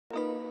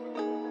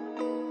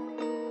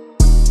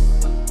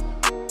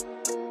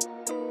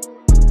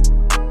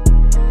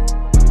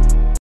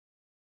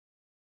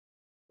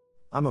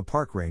I'm a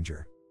park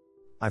ranger.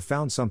 I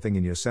found something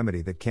in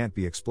Yosemite that can't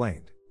be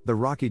explained. The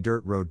rocky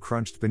dirt road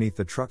crunched beneath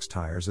the truck's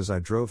tires as I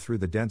drove through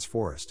the dense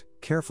forest,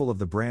 careful of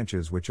the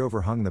branches which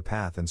overhung the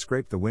path and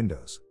scraped the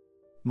windows.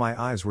 My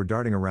eyes were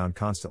darting around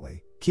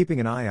constantly, keeping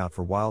an eye out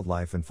for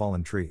wildlife and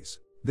fallen trees.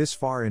 This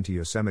far into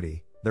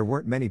Yosemite, there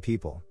weren't many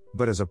people,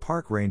 but as a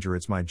park ranger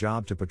it's my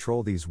job to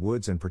patrol these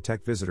woods and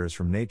protect visitors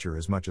from nature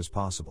as much as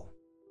possible.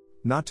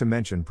 Not to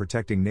mention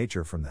protecting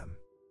nature from them.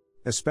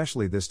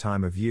 Especially this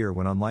time of year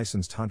when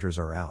unlicensed hunters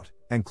are out,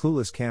 and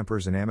clueless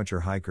campers and amateur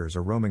hikers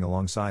are roaming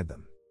alongside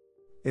them.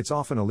 It's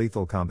often a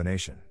lethal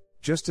combination.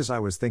 Just as I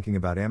was thinking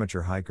about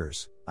amateur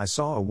hikers, I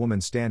saw a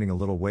woman standing a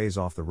little ways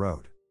off the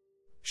road.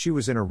 She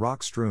was in a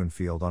rock-strewn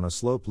field on a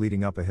slope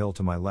leading up a hill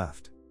to my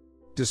left.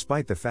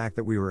 Despite the fact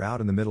that we were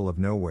out in the middle of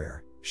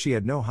nowhere, she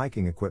had no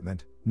hiking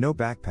equipment, no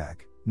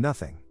backpack,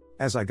 nothing.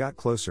 As I got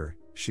closer,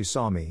 she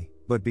saw me,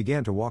 but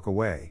began to walk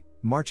away,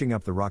 marching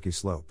up the rocky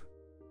slope.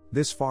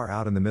 This far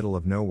out in the middle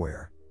of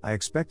nowhere, I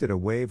expected a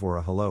wave or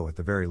a hello at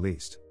the very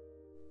least.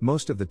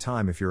 Most of the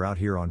time if you're out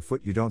here on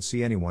foot you don't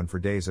see anyone for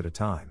days at a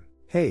time.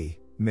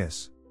 "Hey,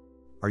 miss.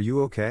 Are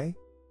you okay?"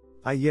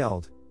 I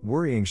yelled,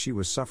 worrying she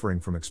was suffering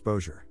from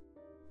exposure.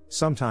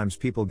 Sometimes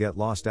people get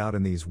lost out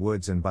in these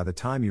woods and by the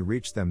time you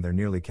reach them they're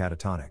nearly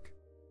catatonic.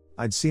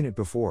 I'd seen it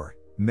before,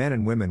 men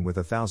and women with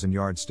a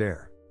 1,000-yard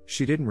stare.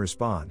 She didn't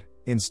respond,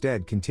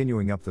 instead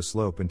continuing up the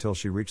slope until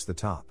she reached the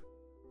top.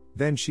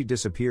 Then she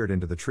disappeared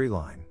into the tree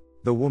line.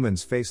 The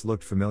woman's face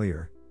looked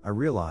familiar, I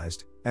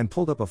realized, and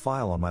pulled up a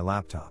file on my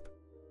laptop.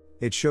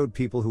 It showed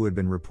people who had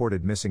been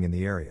reported missing in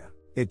the area.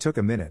 It took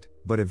a minute,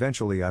 but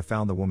eventually I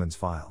found the woman's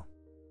file.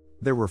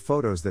 There were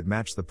photos that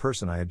matched the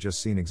person I had just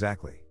seen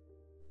exactly.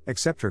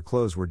 Except her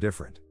clothes were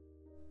different.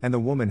 And the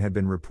woman had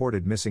been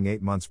reported missing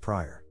 8 months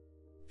prior.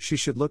 She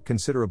should look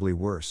considerably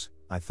worse,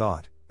 I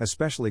thought,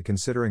 especially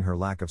considering her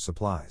lack of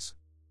supplies.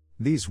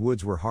 These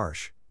woods were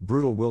harsh,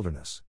 brutal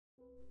wilderness.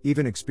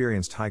 Even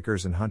experienced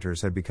hikers and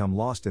hunters had become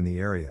lost in the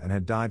area and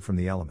had died from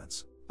the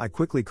elements. I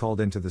quickly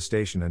called into the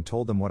station and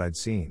told them what I'd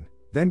seen,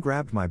 then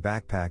grabbed my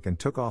backpack and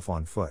took off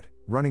on foot,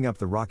 running up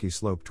the rocky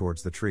slope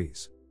towards the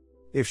trees.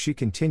 If she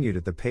continued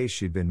at the pace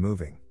she'd been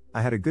moving,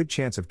 I had a good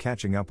chance of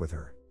catching up with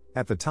her.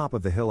 At the top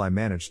of the hill I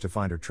managed to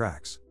find her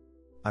tracks.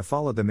 I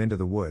followed them into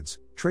the woods,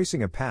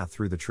 tracing a path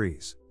through the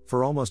trees.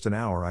 For almost an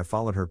hour I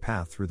followed her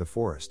path through the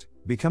forest,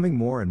 becoming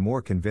more and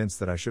more convinced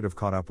that I should have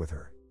caught up with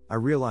her. I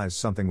realized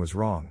something was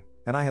wrong,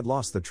 and I had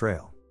lost the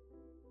trail.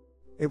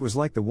 It was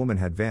like the woman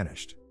had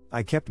vanished.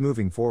 I kept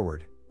moving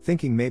forward,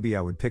 thinking maybe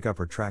I would pick up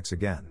her tracks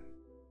again.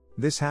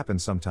 This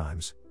happened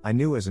sometimes, I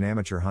knew as an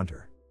amateur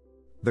hunter.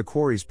 The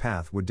quarry's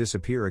path would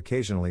disappear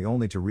occasionally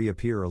only to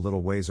reappear a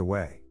little ways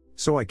away.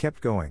 So I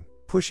kept going,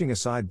 pushing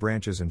aside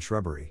branches and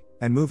shrubbery,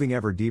 and moving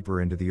ever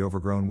deeper into the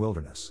overgrown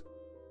wilderness.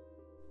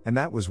 And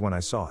that was when I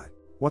saw it.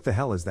 "What the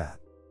hell is that?"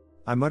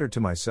 I muttered to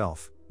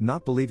myself,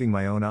 not believing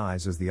my own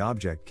eyes as the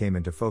object came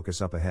into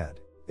focus up ahead.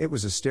 It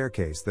was a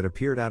staircase that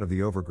appeared out of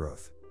the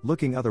overgrowth,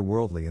 looking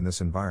otherworldly in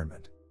this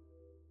environment.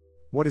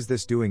 What is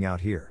this doing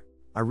out here?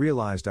 I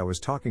realized I was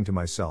talking to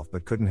myself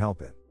but couldn't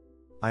help it.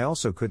 I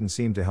also couldn't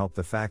seem to help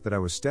the fact that I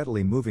was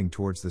steadily moving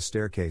towards the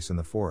staircase in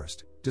the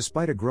forest,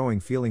 despite a growing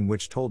feeling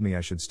which told me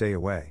I should stay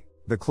away.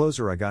 The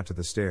closer I got to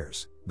the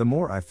stairs, the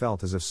more I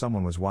felt as if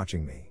someone was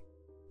watching me.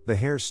 The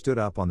hairs stood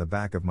up on the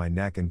back of my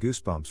neck and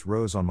goosebumps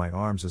rose on my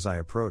arms as I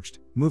approached,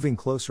 moving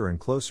closer and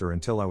closer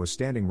until I was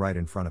standing right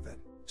in front of it.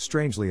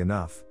 Strangely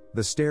enough,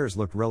 the stairs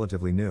looked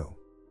relatively new.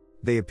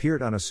 They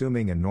appeared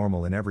unassuming and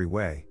normal in every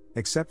way,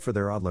 except for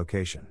their odd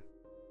location.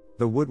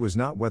 The wood was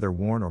not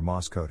weather-worn or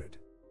moss-coated.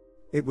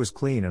 It was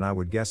clean and I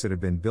would guess it had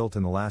been built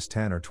in the last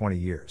 10 or 20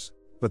 years.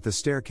 But the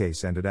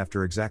staircase ended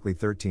after exactly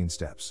 13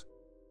 steps.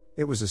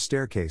 It was a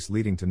staircase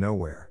leading to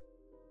nowhere.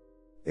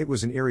 It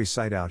was an eerie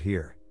sight out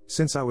here,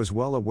 since I was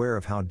well aware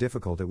of how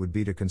difficult it would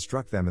be to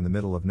construct them in the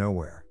middle of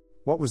nowhere.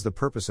 What was the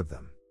purpose of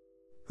them?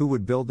 Who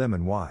would build them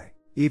and why?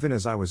 Even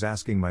as I was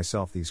asking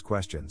myself these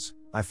questions,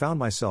 I found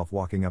myself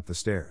walking up the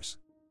stairs.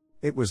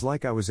 It was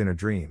like I was in a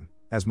dream,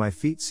 as my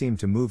feet seemed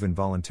to move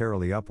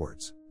involuntarily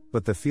upwards,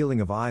 but the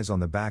feeling of eyes on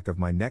the back of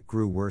my neck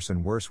grew worse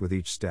and worse with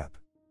each step.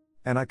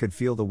 And I could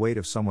feel the weight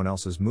of someone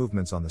else's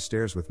movements on the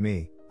stairs with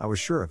me, I was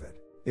sure of it.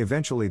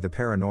 Eventually the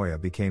paranoia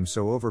became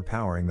so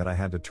overpowering that I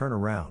had to turn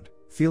around,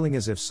 feeling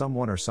as if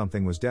someone or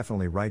something was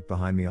definitely right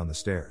behind me on the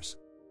stairs.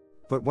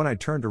 But when I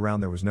turned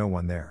around there was no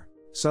one there.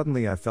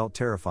 Suddenly I felt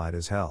terrified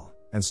as hell,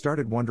 and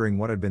started wondering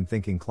what I'd been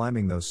thinking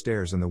climbing those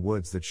stairs in the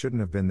woods that shouldn't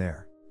have been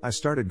there. I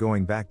started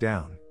going back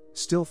down,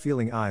 still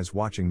feeling eyes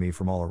watching me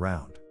from all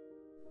around.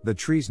 The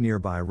trees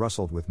nearby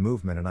rustled with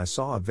movement and I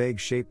saw a vague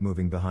shape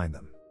moving behind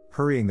them.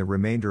 Hurrying the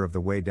remainder of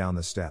the way down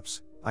the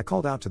steps, I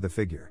called out to the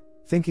figure,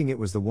 thinking it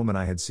was the woman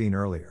I had seen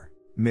earlier.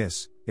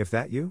 "Miss, if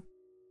that you?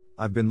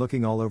 I've been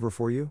looking all over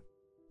for you.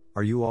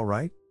 Are you all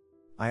right?"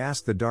 I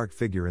asked the dark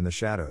figure in the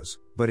shadows,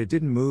 but it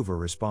didn't move or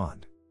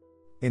respond.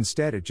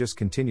 Instead it just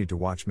continued to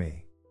watch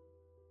me.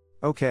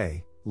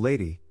 "Okay,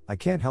 lady, I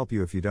can't help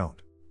you if you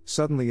don't."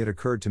 Suddenly it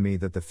occurred to me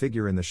that the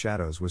figure in the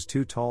shadows was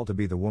too tall to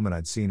be the woman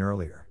I'd seen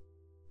earlier.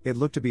 It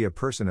looked to be a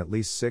person at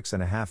least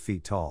 6.5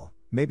 feet tall,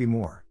 maybe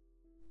more.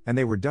 And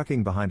they were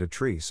ducking behind a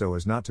tree so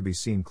as not to be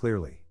seen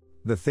clearly.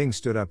 The thing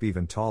stood up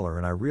even taller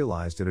and I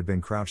realized it had been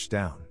crouched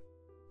down.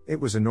 It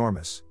was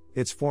enormous,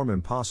 its form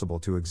impossible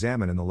to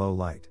examine in the low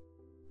light.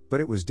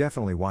 But it was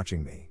definitely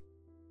watching me.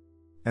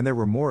 And there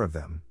were more of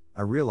them,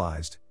 I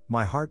realized,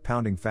 my heart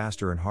pounding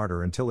faster and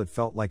harder until it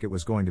felt like it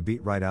was going to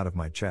beat right out of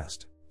my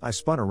chest. I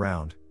spun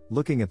around,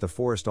 looking at the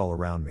forest all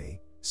around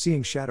me,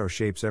 seeing shadow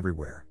shapes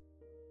everywhere.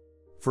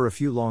 For a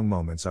few long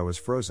moments I was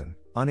frozen,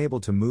 unable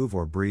to move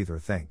or breathe or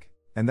think.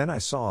 And then I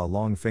saw a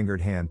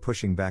long-fingered hand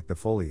pushing back the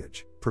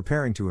foliage,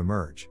 preparing to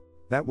emerge.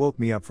 That woke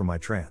me up from my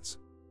trance.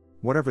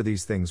 Whatever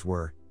these things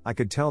were, I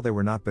could tell they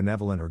were not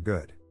benevolent or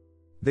good.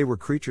 They were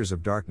creatures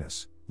of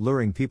darkness,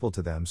 luring people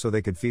to them so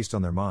they could feast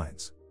on their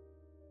minds.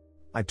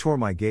 I tore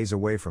my gaze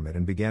away from it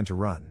and began to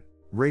run.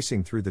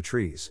 Racing through the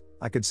trees,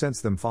 I could sense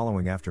them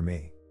following after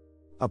me.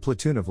 A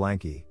platoon of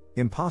lanky,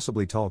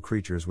 impossibly tall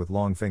creatures with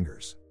long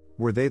fingers.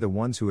 Were they the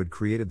ones who had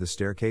created the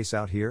staircase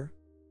out here?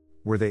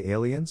 Were they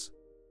aliens?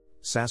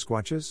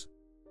 Sasquatches?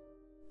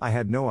 I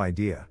had no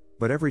idea,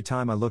 but every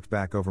time I looked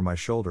back over my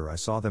shoulder I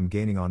saw them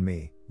gaining on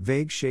me,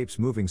 vague shapes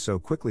moving so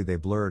quickly they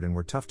blurred and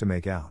were tough to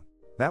make out.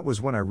 That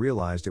was when I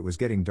realized it was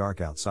getting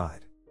dark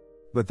outside.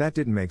 But that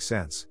didn't make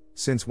sense,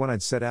 since when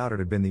I'd set out it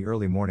had been the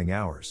early morning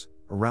hours,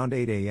 around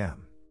 8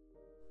 a.m.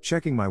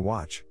 Checking my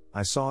watch,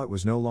 I saw it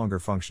was no longer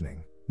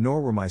functioning,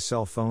 nor were my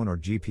cell phone or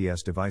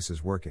GPS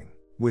devices working.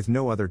 With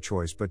no other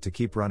choice but to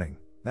keep running,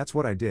 that's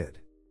what I did.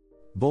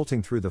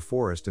 Bolting through the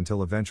forest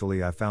until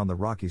eventually I found the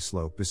rocky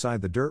slope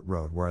beside the dirt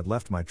road where I'd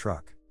left my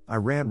truck. I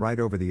ran right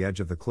over the edge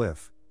of the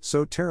cliff,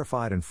 so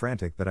terrified and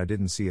frantic that I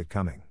didn't see it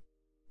coming.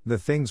 The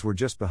things were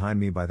just behind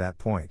me by that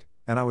point,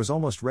 and I was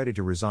almost ready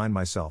to resign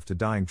myself to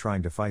dying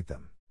trying to fight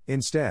them.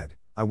 Instead,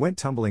 I went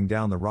tumbling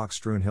down the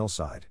rock-strewn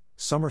hillside,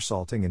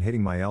 somersaulting and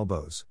hitting my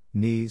elbows,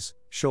 knees,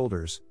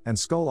 shoulders, and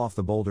skull off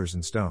the boulders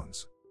and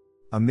stones.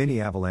 A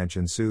mini avalanche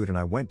ensued and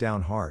I went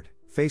down hard,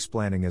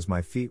 face-planting as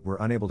my feet were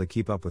unable to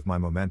keep up with my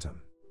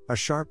momentum. A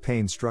sharp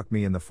pain struck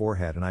me in the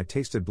forehead and I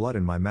tasted blood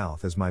in my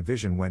mouth as my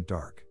vision went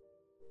dark.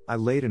 I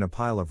laid in a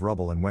pile of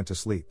rubble and went to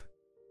sleep.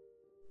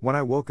 When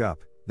I woke up,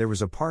 there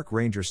was a park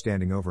ranger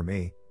standing over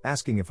me,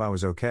 asking if I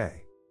was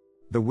okay.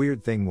 The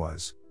weird thing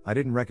was, I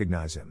didn't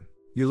recognize him.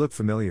 "You look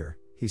familiar,"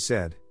 he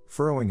said,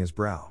 furrowing his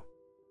brow.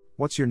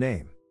 "What's your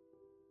name?"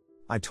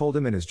 I told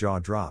him and his jaw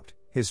dropped,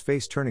 his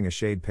face turning a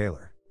shade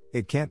paler.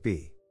 "It can't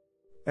be.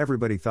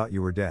 Everybody thought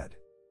you were dead."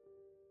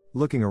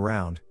 Looking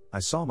around, I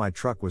saw my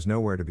truck was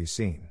nowhere to be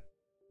seen.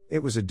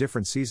 It was a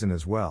different season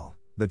as well,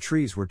 the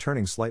trees were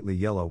turning slightly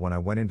yellow when I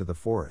went into the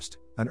forest,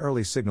 an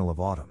early signal of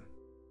autumn.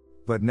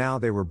 But now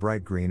they were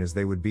bright green as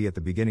they would be at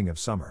the beginning of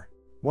summer.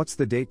 "What's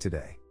the date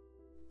today?"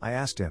 I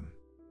asked him.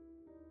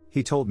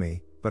 He told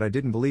me, but I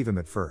didn't believe him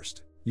at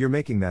first. "You're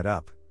making that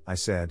up," I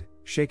said,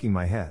 shaking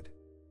my head.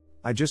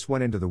 "I just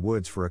went into the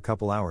woods for a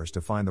couple hours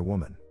to find the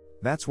woman."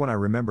 That's when I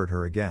remembered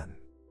her again.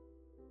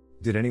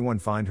 "Did anyone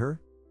find her?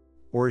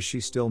 Or is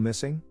she still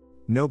missing?"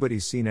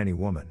 "Nobody's seen any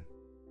woman.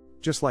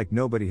 Just like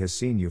nobody has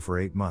seen you for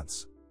 8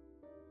 months."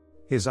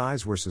 His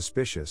eyes were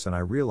suspicious and I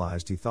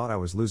realized he thought I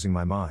was losing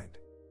my mind.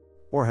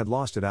 Or had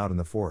lost it out in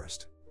the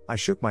forest. I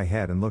shook my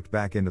head and looked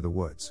back into the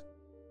woods.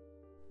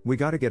 "We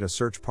gotta get a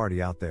search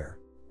party out there.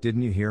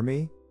 Didn't you hear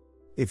me?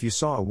 If you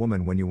saw a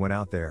woman when you went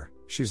out there,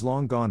 she's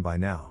long gone by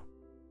now."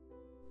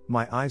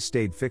 My eyes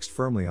stayed fixed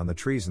firmly on the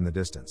trees in the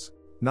distance.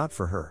 "Not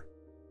for her.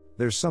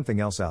 There's something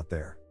else out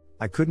there."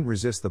 I couldn't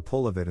resist the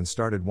pull of it and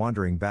started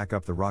wandering back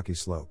up the rocky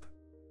slope.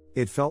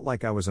 It felt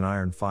like I was an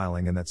iron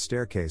filing and that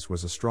staircase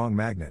was a strong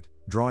magnet,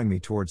 drawing me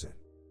towards it.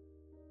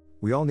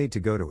 "We all need to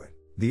go to it."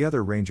 The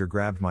other ranger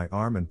grabbed my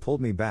arm and pulled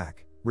me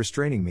back,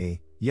 restraining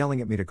me, yelling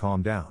at me to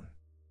calm down.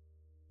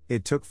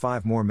 It took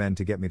 5 more men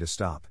to get me to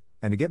stop,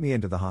 and to get me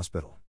into the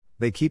hospital.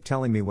 They keep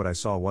telling me what I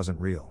saw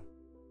wasn't real.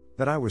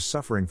 That I was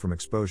suffering from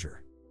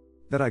exposure.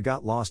 That I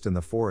got lost in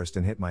the forest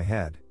and hit my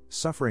head,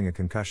 suffering a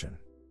concussion.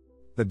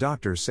 The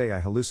doctors say I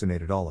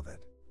hallucinated all of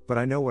it. But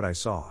I know what I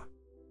saw.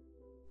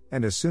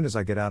 And as soon as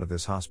I get out of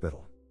this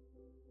hospital,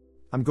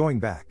 I'm going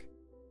back.